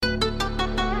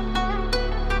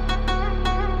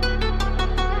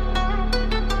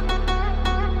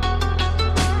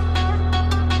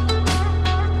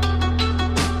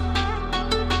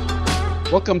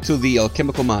Welcome to the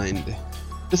Alchemical Mind.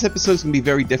 This episode is going to be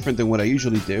very different than what I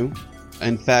usually do.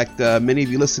 In fact, many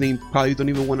of you listening probably don't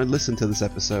even want to listen to this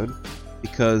episode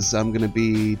because I'm going to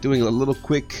be doing a little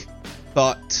quick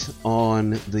thought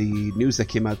on the news that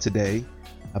came out today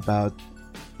about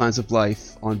signs of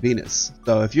life on Venus.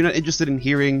 So if you're not interested in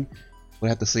hearing what I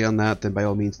have to say on that, then by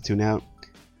all means tune out.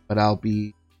 But I'll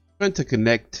be trying to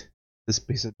connect this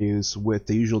piece of news with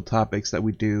the usual topics that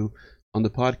we do on the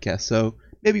podcast. So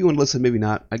maybe you want to listen, maybe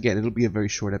not. Again, it'll be a very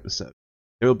short episode.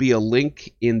 There will be a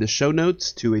link in the show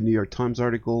notes to a New York Times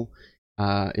article.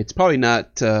 It's probably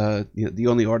not the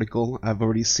only article. I've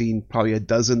already seen probably a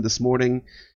dozen this morning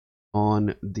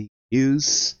on the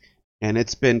news, and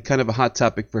it's been kind of a hot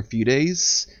topic for a few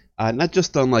days. Not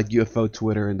just on like UFO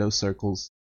Twitter and those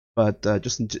circles, but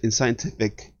just in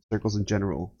scientific circles in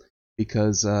general.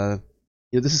 Because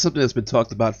this is something that's been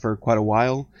talked about for quite a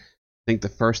while. I think the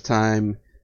first time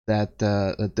that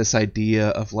this idea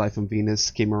of life on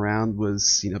Venus came around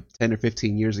was 10 or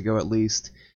 15 years ago at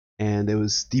least, and it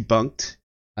was debunked.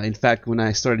 In fact, when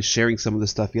I started sharing some of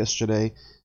this stuff yesterday,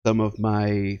 some of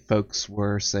my folks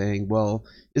were saying, well,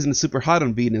 isn't it super hot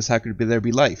on Venus? How could there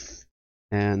be life?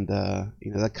 And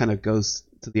that kind of goes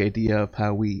to the idea of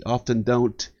how we often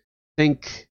don't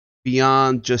think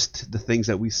beyond just the things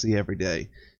that we see every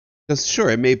day. Because sure,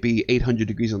 it may be 800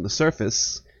 degrees on the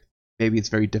surface. Maybe it's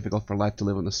very difficult for life to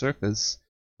live on the surface,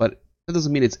 but that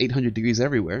doesn't mean it's 800 degrees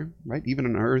everywhere, right? Even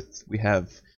on Earth, we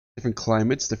have different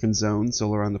climates, different zones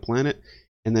all around the planet.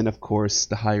 And then, of course,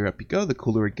 the higher up you go, the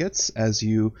cooler it gets as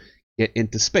you get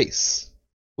into space.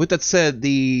 With that said,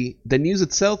 the news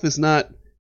itself is not,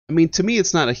 to me,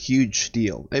 it's not a huge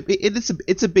deal.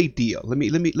 It's a big deal. Let me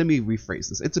rephrase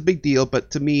this. It's a big deal, but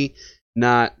to me,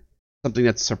 not something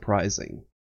that's surprising.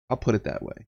 I'll put it that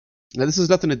way. Now, this has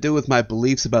nothing to do with my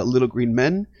beliefs about little green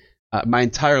men. My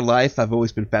entire life, I've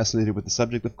always been fascinated with the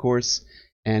subject, of course.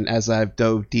 And as I've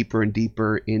dove deeper and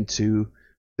deeper into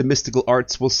the mystical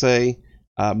arts, we'll say,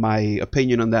 my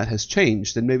opinion on that has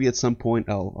changed. And maybe at some point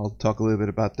I'll talk a little bit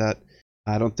about that.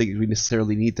 I don't think we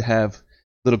necessarily need to have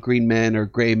little green men or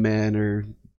gray men or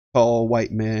tall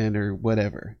white men or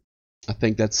whatever. I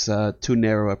think that's too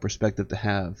narrow a perspective to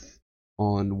have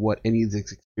on what any of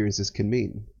these experiences can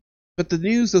mean. But the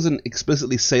news doesn't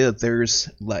explicitly say that there's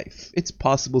life. It's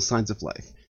possible signs of life.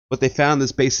 What they found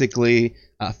is basically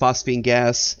phosphine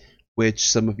gas, which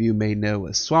some of you may know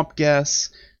as swamp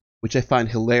gas, which I find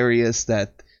hilarious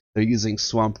that they're using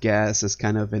swamp gas as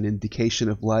kind of an indication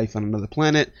of life on another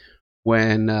planet,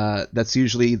 when that's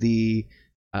usually the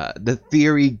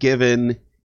theory given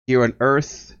here on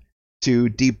Earth to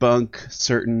debunk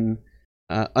certain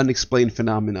unexplained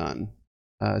phenomenon.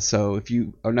 So if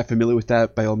you are not familiar with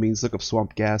that, by all means look up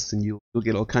swamp gas and you'll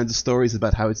get all kinds of stories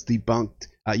about how it's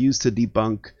used to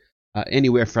debunk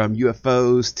anywhere from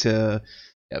UFOs to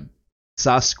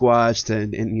Sasquatch to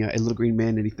a little green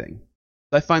man, anything.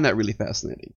 So I find that really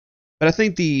fascinating. But I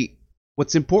think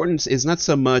what's important is not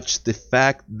so much the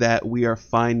fact that we are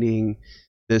finding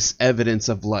this evidence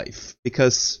of life,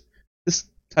 because this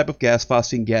type of gas,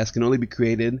 phosphine gas, can only be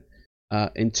created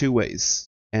in two ways.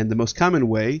 And the most common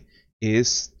way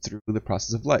is through the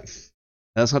process of life.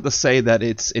 That's not to say that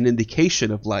it's an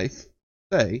indication of life.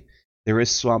 Say there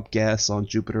is swamp gas on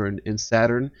Jupiter and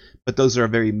Saturn, but those are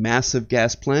very massive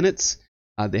gas planets.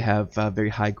 They have very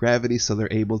high gravity, so they're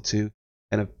able to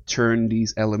kind of turn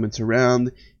these elements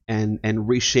around and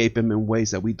reshape them in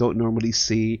ways that we don't normally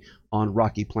see on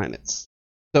rocky planets.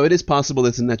 So it is possible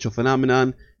it's a natural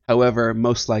phenomenon. However,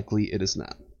 most likely it is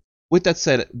not. With that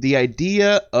said, the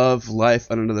idea of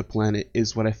life on another planet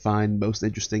is what I find most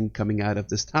interesting coming out of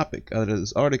this topic, out of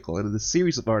this article, out of this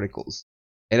series of articles.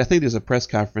 And I think there's a press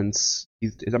conference,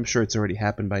 I'm sure it's already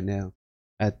happened by now,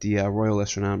 at the Royal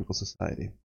Astronomical Society.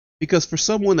 Because for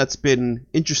someone that's been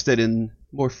interested in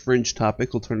more fringe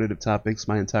topics, alternative topics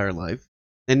my entire life,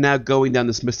 and now going down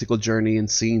this mystical journey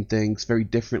and seeing things very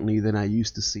differently than I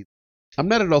used to see, I'm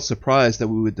not at all surprised that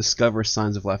we would discover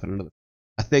signs of life on another planet.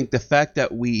 I think the fact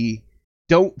that we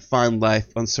don't find life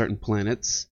on certain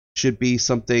planets should be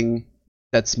something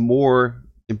that's more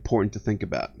important to think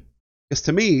about. Because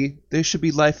to me, there should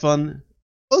be life on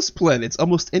most planets.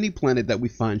 Almost any planet that we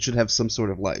find should have some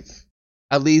sort of life.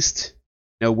 At least,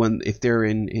 if they're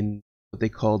in what they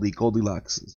call the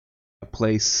Goldilocks, a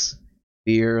place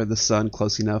near the sun,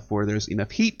 close enough where there's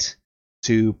enough heat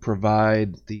to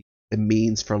provide the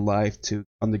means for life to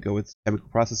undergo its chemical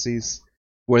processes,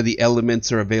 where the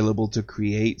elements are available to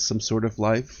create some sort of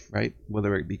life, right?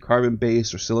 Whether it be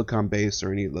carbon-based or silicon-based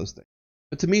or any of those things.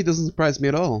 But to me, it doesn't surprise me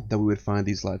at all that we would find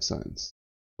these life signs.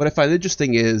 What I find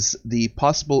interesting is the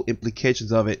possible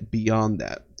implications of it beyond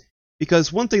that.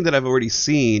 Because one thing that I've already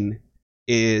seen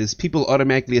is people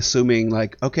automatically assuming,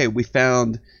 like, okay, we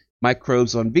found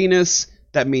microbes on Venus.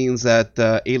 That means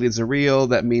that aliens are real.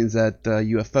 That means that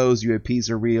UFOs, UAPs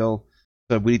are real.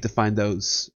 So we need to find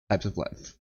those types of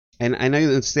life. And I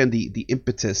understand the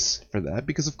impetus for that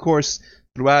because, of course,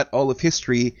 throughout all of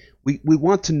history, we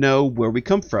want to know where we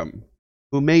come from,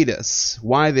 who made us,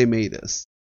 why they made us.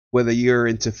 Whether you're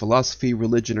into philosophy,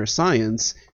 religion, or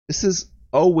science, this is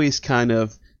always kind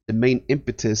of the main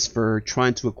impetus for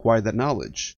trying to acquire that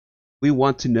knowledge. We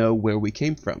want to know where we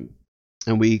came from.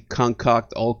 And we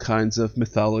concoct all kinds of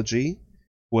mythology,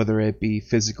 whether it be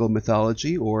physical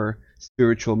mythology or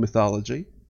spiritual mythology,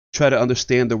 try to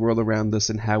understand the world around us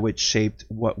and how it shaped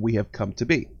what we have come to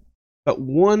be. But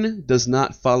one does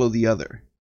not follow the other.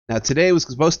 Now today was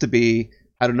supposed to be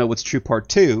I Don't Know What's True Part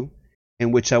 2,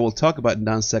 in which I will talk about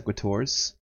non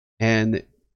sequiturs and,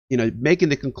 making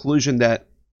the conclusion that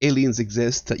aliens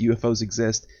exist, that UFOs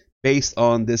exist, based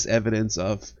on this evidence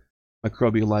of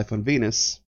microbial life on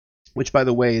Venus. Which, by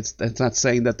the way, it's not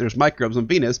saying that there's microbes on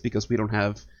Venus because we don't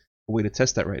have a way to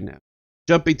test that right now.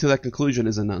 Jumping to that conclusion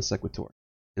is a non sequitur.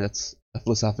 And that's a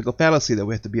philosophical fallacy that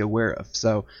we have to be aware of.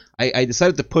 So I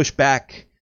decided to push back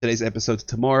today's episode to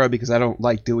tomorrow because I don't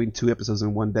like doing 2 episodes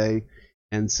in one day.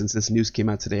 And since this news came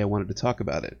out today, I wanted to talk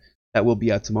about it. That will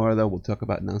be out tomorrow, though. We'll talk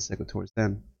about non sequiturs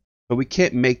then. But we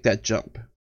can't make that jump.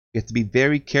 We have to be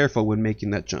very careful when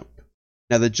making that jump.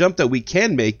 Now, the jump that we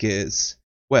can make is,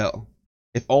 well,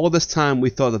 if all this time we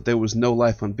thought that there was no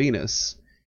life on Venus,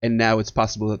 and now it's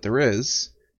possible that there is,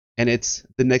 and it's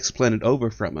the next planet over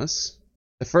from us,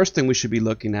 the first thing we should be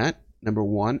looking at, number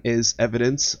 1, is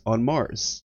evidence on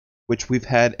Mars, which we've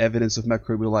had evidence of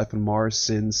microbial life on Mars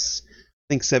since,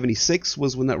 I think 76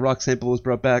 was when that rock sample was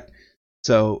brought back.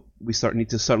 So we need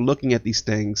to start looking at these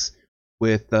things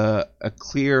with a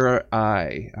clearer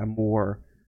eye, a more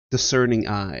discerning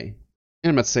eye. And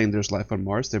I'm not saying there's life on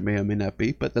Mars. There may or may not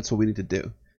be, but that's what we need to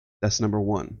do. That's number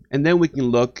 1. And then we can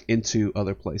look into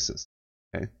other places.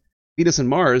 Okay? Venus and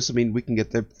Mars, we can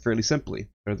get there fairly simply.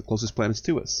 They're the closest planets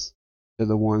to us. They're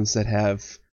the ones that have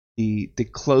the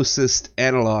closest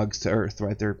analogs to Earth,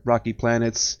 right? They're rocky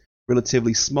planets,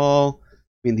 relatively small.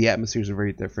 The atmospheres are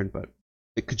very different, but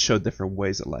it could show different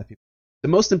ways of life. The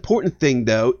most important thing,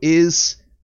 though, is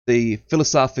the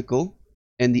philosophical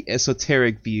and the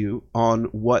esoteric view on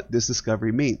what this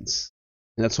discovery means.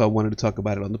 And that's why I wanted to talk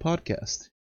about it on the podcast.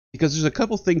 Because there's a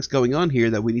couple things going on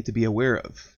here that we need to be aware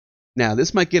of. Now,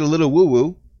 this might get a little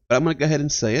woo-woo, but I'm going to go ahead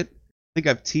and say it. I think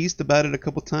I've teased about it a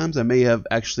couple times. I may have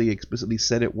actually explicitly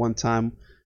said it one time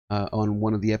on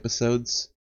one of the episodes.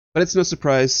 But it's no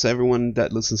surprise. Everyone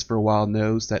that listens for a while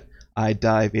knows that I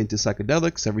dive into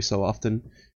psychedelics every so often.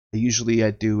 Usually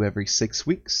I do every 6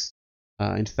 weeks.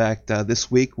 In fact,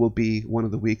 this week will be one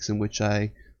of the weeks in which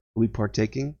I will be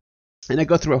partaking. And I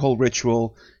go through a whole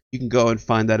ritual. You can go and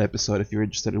find that episode if you're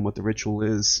interested in what the ritual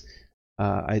is.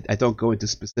 I don't go into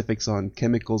specifics on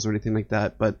chemicals or anything like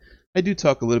that, but I do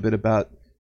talk a little bit about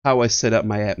how I set up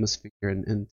my atmosphere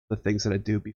and the things that I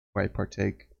do before I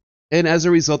partake. And as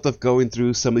a result of going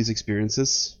through some of these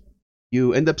experiences,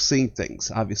 you end up seeing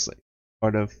things, obviously.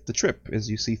 Part of the trip is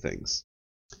you see things.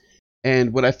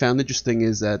 And what I found interesting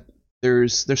is that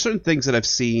there's certain things that I've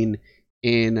seen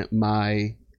in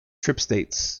my trip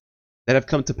states that have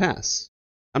come to pass.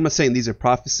 I'm not saying these are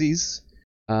prophecies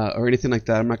or anything like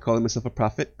that. I'm not calling myself a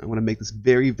prophet. I want to make this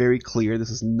very, very clear.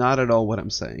 This is not at all what I'm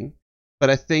saying. But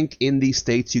I think in these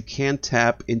states you can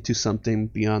tap into something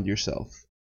beyond yourself.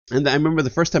 And I remember the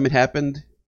first time it happened,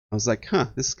 I was like,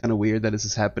 this is kind of weird that this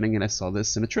is happening, and I saw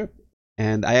this in a trip.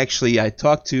 And I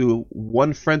talked to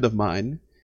one friend of mine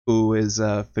who is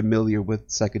familiar with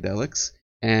psychedelics,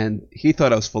 and he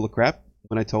thought I was full of crap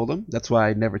when I told him. That's why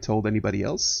I never told anybody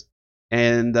else.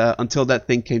 And until that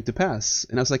thing came to pass.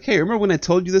 And I was like, hey, remember when I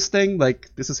told you this thing?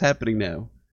 Like, this is happening now.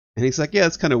 And he's like, yeah,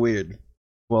 it's kind of weird.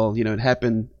 Well, it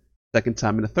happened second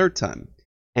time and a third time.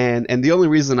 And the only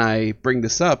reason I bring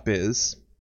this up is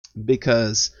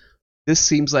because this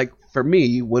seems like, for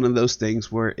me, one of those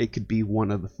things where it could be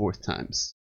one of the fourth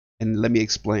times. And let me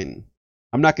explain.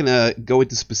 I'm not going to go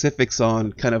into specifics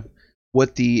on kind of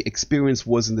what the experience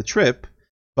was in the trip,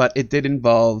 but it did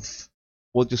involve,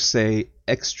 we'll just say,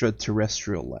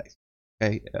 extraterrestrial life,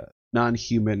 okay,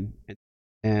 non-human,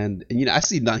 and I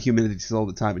see non-human entities all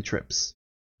the time in trips.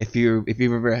 If you've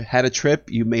ever had a trip,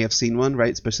 you may have seen one,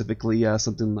 right? Specifically,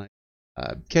 something like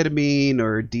ketamine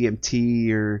or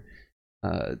DMT or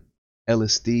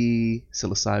LSD,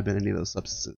 psilocybin, any of those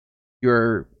substances.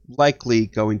 You're likely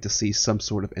going to see some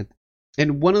sort of entity.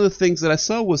 And one of the things that I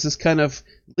saw was this kind of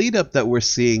lead up that we're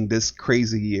seeing this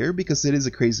crazy year, because it is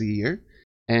a crazy year.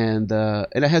 and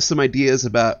it has some ideas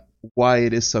about why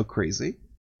it is so crazy,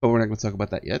 but we're not going to talk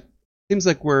about that yet. Seems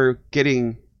like we're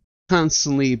getting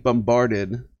constantly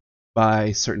bombarded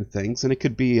by certain things, and it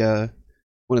could be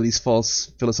one of these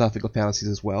false philosophical fallacies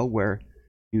as well, where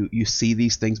you see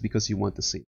these things because you want to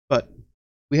see. But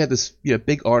we had this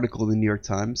big article in the New York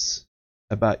Times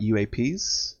about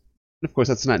UAPs. And of course,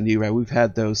 that's not new, right? We've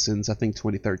had those since, I think,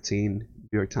 2013.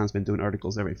 New York Times has been doing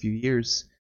articles every few years.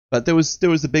 But there was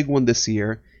a big one this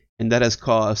year, and that has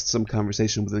caused some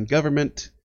conversation within government,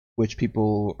 which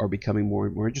people are becoming more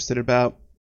and more interested about.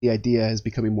 The idea is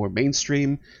becoming more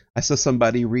mainstream. I saw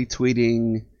somebody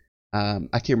retweeting, I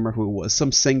can't remember who it was,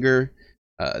 some singer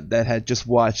that had just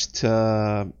watched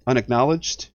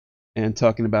Unacknowledged, and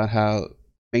talking about how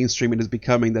mainstream it is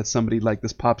becoming that somebody like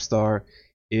this pop star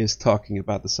is talking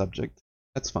about the subject.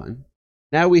 That's fine.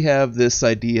 Now we have this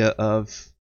idea of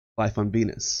life on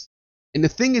Venus. And the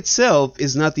thing itself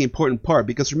is not the important part,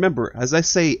 because remember, as I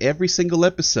say every single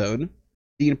episode,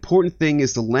 the important thing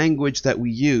is the language that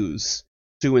we use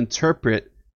to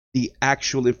interpret the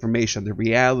actual information, the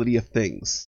reality of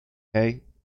things. Okay?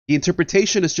 The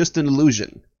interpretation is just an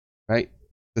illusion, right?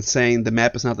 It's saying the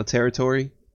map is not the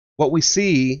territory. What we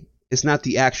see is not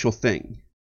the actual thing.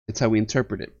 It's how we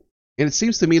interpret it. And it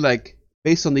seems to me like,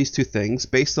 based on these two things,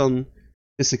 based on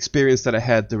this experience that I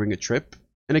had during a trip,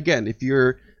 and again, if you're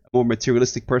a more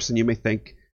materialistic person, you may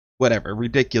think, whatever,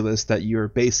 ridiculous that you're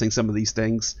basing some of these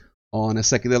things on a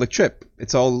psychedelic trip.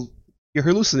 It's all, you're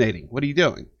hallucinating. What are you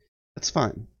doing? That's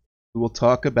fine. We will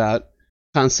talk about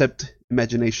concept,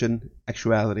 imagination,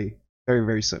 actuality very,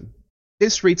 very soon.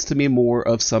 This reads to me more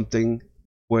of something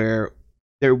where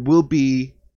there will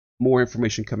be more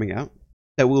information coming out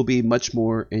that will be much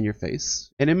more in your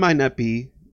face. And it might not be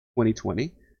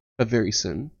 2020, but very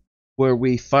soon, where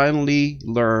we finally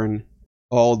learn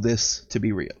all this to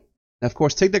be real. Now, of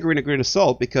course, take that grain of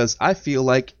salt, because I feel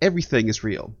like everything is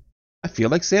real. I feel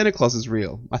like Santa Claus is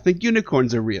real. I think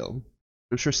unicorns are real.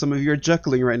 I'm sure some of you are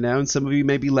chuckling right now, and some of you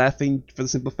may be laughing for the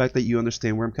simple fact that you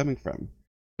understand where I'm coming from. I'm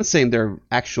not saying they're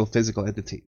actual physical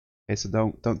entities. Okay, so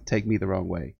don't take me the wrong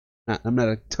way. I'm not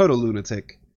a total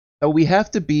lunatic. But we have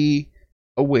to be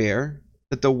aware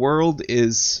that the world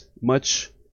is much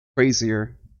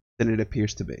crazier than it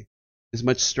appears to be. It's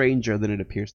much stranger than it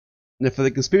appears to be. Now, for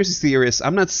the conspiracy theorists,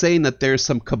 I'm not saying that there's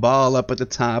some cabal up at the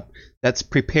top that's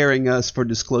preparing us for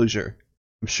disclosure.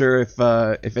 I'm sure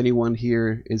if anyone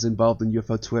here is involved in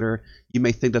UFO Twitter, you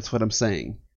may think that's what I'm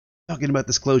saying. I'm talking about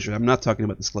disclosure. I'm not talking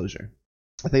about disclosure.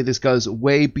 I think this goes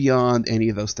way beyond any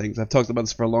of those things. I've talked about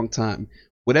this for a long time.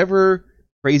 Whatever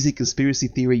crazy conspiracy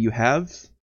theory you have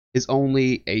is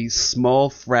only a small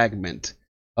fragment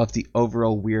of the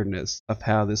overall weirdness of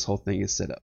how this whole thing is set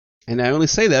up. And I only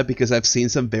say that because I've seen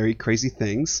some very crazy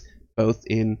things, both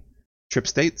in trip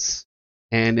states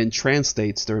and in trance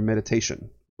states during meditation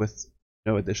with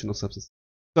no additional substance.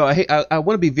 So I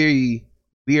want to be very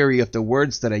wary of the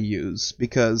words that I use,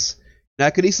 because I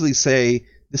could easily say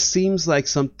this seems like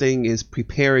something is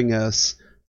preparing us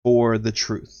for the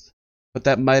truth. But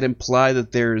that might imply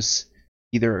that there's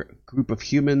either a group of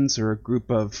humans or a group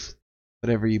of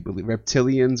whatever you believe,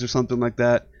 reptilians or something like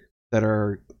that, that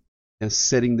are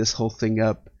setting this whole thing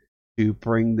up to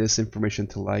bring this information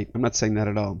to light. I'm not saying that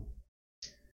at all.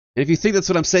 And if you think that's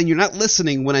what I'm saying, you're not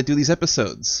listening when I do these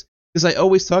episodes. Because I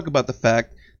always talk about the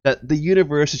fact that the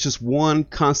universe is just one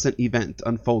constant event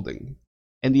unfolding.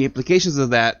 And the implications of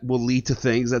that will lead to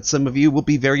things that some of you will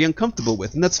be very uncomfortable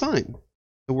with, and that's fine.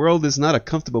 The world is not a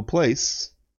comfortable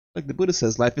place. Like the Buddha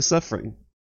says, life is suffering.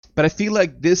 But I feel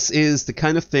like this is the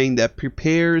kind of thing that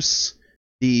prepares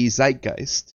the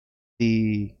zeitgeist,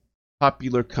 the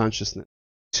popular consciousness,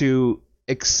 to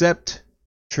accept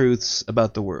truths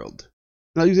about the world.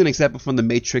 And I'll use an example from The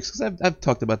Matrix, because I've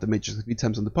talked about The Matrix a few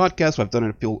times on the podcast. I've done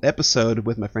a full episode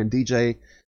with my friend DJ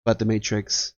about The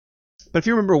Matrix. But if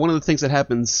you remember, one of the things that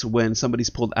happens when somebody's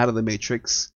pulled out of the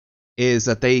Matrix is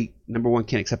that they, number one,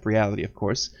 can't accept reality, of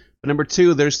course. But number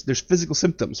two, there's physical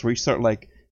symptoms where you start like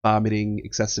vomiting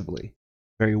excessively,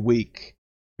 very weak.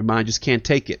 Your mind just can't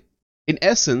take it. In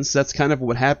essence, that's kind of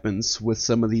what happens with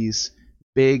some of these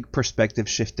big perspective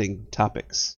shifting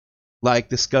topics, like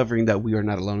discovering that we are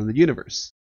not alone in the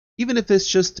universe. Even if it's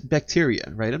just bacteria,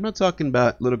 right? I'm not talking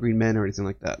about little green men or anything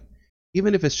like that.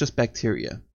 Even if it's just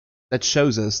bacteria, that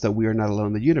shows us that we are not alone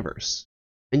in the universe.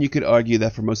 And you could argue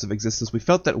that for most of existence we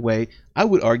felt that way. I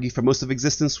would argue for most of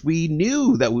existence we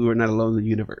knew that we were not alone in the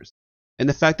universe. And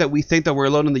the fact that we think that we're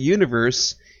alone in the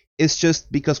universe is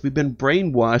just because we've been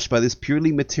brainwashed by this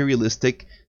purely materialistic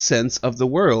sense of the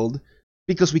world,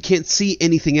 because we can't see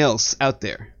anything else out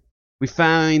there. We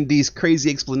find these crazy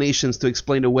explanations to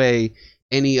explain away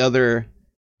any other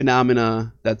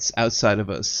phenomena that's outside of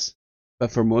us.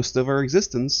 But for most of our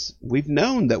existence, we've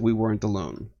known that we weren't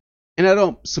alone. And I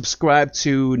don't subscribe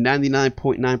to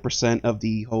 99.9% of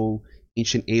the whole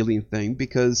ancient alien thing,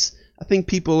 because I think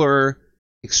people are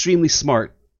extremely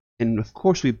smart. And of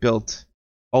course we built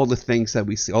all the things that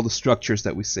we see, all the structures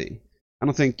that we see. I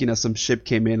don't think, some ship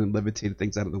came in and levitated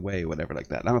things out of the way or whatever like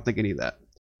that. I don't think any of that.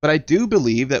 But I do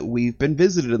believe that we've been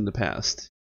visited in the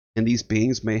past, and these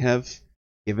beings may have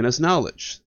given us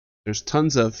knowledge. There's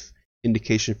tons of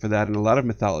indication for that in a lot of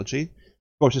mythology.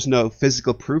 Of course, there's no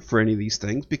physical proof for any of these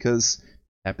things because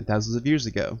it happened thousands of years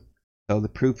ago. So the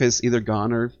proof is either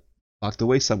gone or locked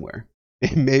away somewhere.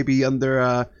 Maybe in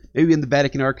the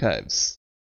Vatican archives.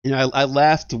 I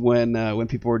laughed when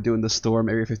people were doing the Storm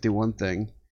Area 51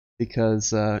 thing,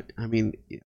 because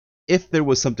if there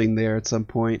was something there at some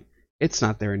point, it's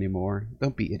not there anymore.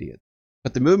 Don't be idiots.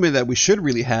 But the movement that we should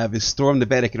really have is Storm the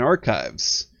Vatican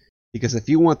archives, because if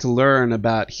you want to learn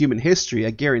about human history, I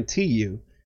guarantee you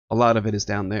a lot of it is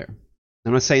down there.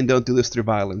 I'm not saying don't do this through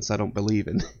violence. I don't believe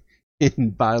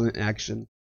in violent action.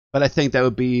 But I think that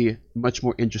would be much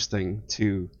more interesting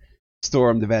to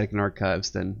storm the Vatican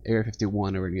archives than Area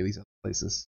 51 or any of these other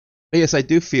places. But yes, I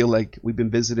do feel like we've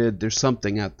been visited. There's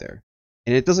something out there.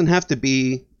 And it doesn't have to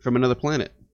be from another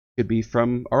planet. It could be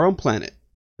from our own planet,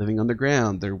 living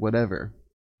underground or whatever,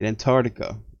 in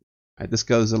Antarctica. This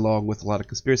goes along with a lot of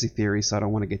conspiracy theories, so I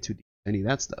don't want to get too deep into any of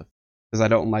that stuff, because I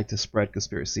don't like to spread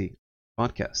conspiracy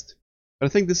podcast. But I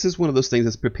think this is one of those things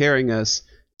that's preparing us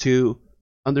to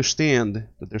understand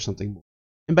that there's something more.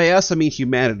 And by us, I mean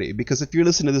humanity, because if you're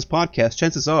listening to this podcast,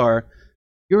 chances are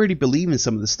you already believe in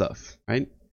some of this stuff, right? I'm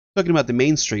talking about the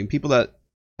mainstream, people that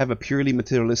have a purely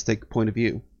materialistic point of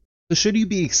view. So should you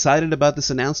be excited about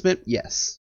this announcement?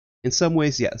 Yes. In some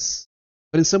ways, yes.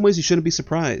 But in some ways, you shouldn't be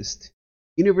surprised.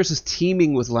 The universe is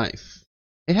teeming with life.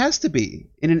 It has to be.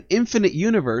 In an infinite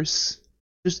universe,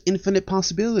 there's infinite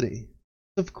possibility.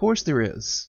 Of course there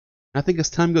is. And I think as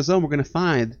time goes on, we're going to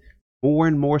find more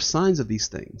and more signs of these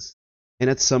things. And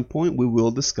at some point, we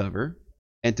will discover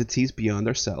entities beyond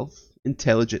ourselves,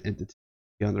 intelligent entities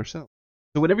beyond ourselves.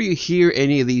 So whenever you hear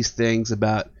any of these things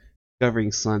about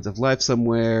discovering signs of life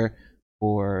somewhere,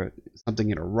 or something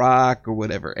in a rock, or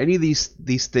whatever, any of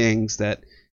these things that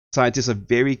scientists are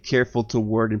very careful to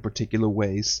word in particular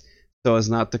ways so as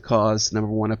not to cause, number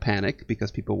one, a panic,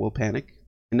 because people will panic.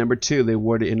 And number two, they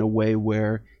word it in a way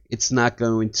where it's not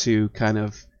going to kind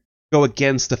of go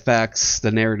against the facts,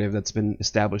 the narrative that's been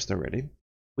established already.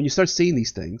 When you start seeing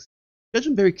these things, judge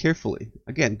them very carefully.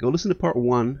 Again, go listen to part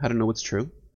 1, how to know what's true.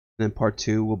 And then part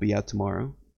 2 will be out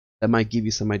tomorrow. That might give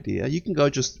you some idea. You can go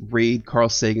just read Carl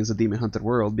Sagan's The Demon Hunted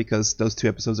World, because those 2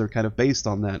 episodes are kind of based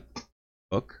on that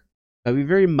book. Be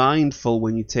very mindful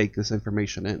when you take this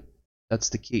information in. That's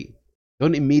the key.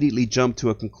 Don't immediately jump to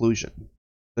a conclusion.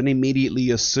 Don't immediately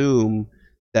assume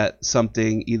that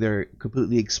something either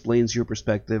completely explains your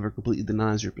perspective or completely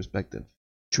denies your perspective.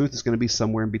 Truth is going to be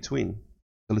somewhere in between.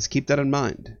 So let's keep that in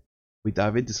mind. We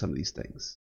dive into some of these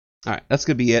things. Alright, that's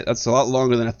going to be it. That's a lot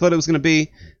longer than I thought it was going to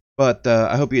be. But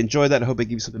I hope you enjoyed that. I hope it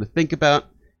gives you something to think about.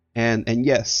 And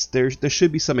yes, there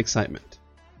should be some excitement.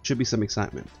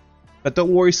 But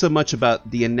don't worry so much about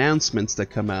the announcements that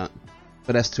come out,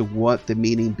 but as to what the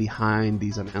meaning behind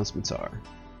these announcements are.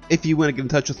 If you want to get in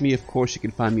touch with me, of course, you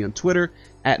can find me on Twitter,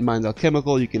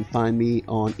 @MindAlchemical. You can find me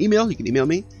on email. You can email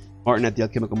me,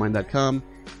 martin@thealchemicalmind.com.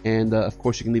 And, of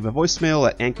course, you can leave a voicemail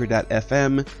at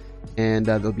anchor.fm, and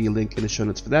there'll be a link in the show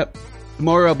notes for that.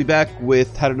 Tomorrow I'll be back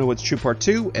with How to Know What's True Part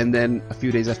 2, and then a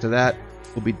few days after that,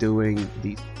 we'll be doing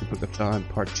the Book of John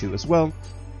Part 2 as well.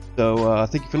 So,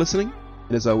 thank you for listening.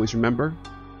 And as always, remember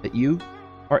that you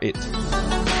are it.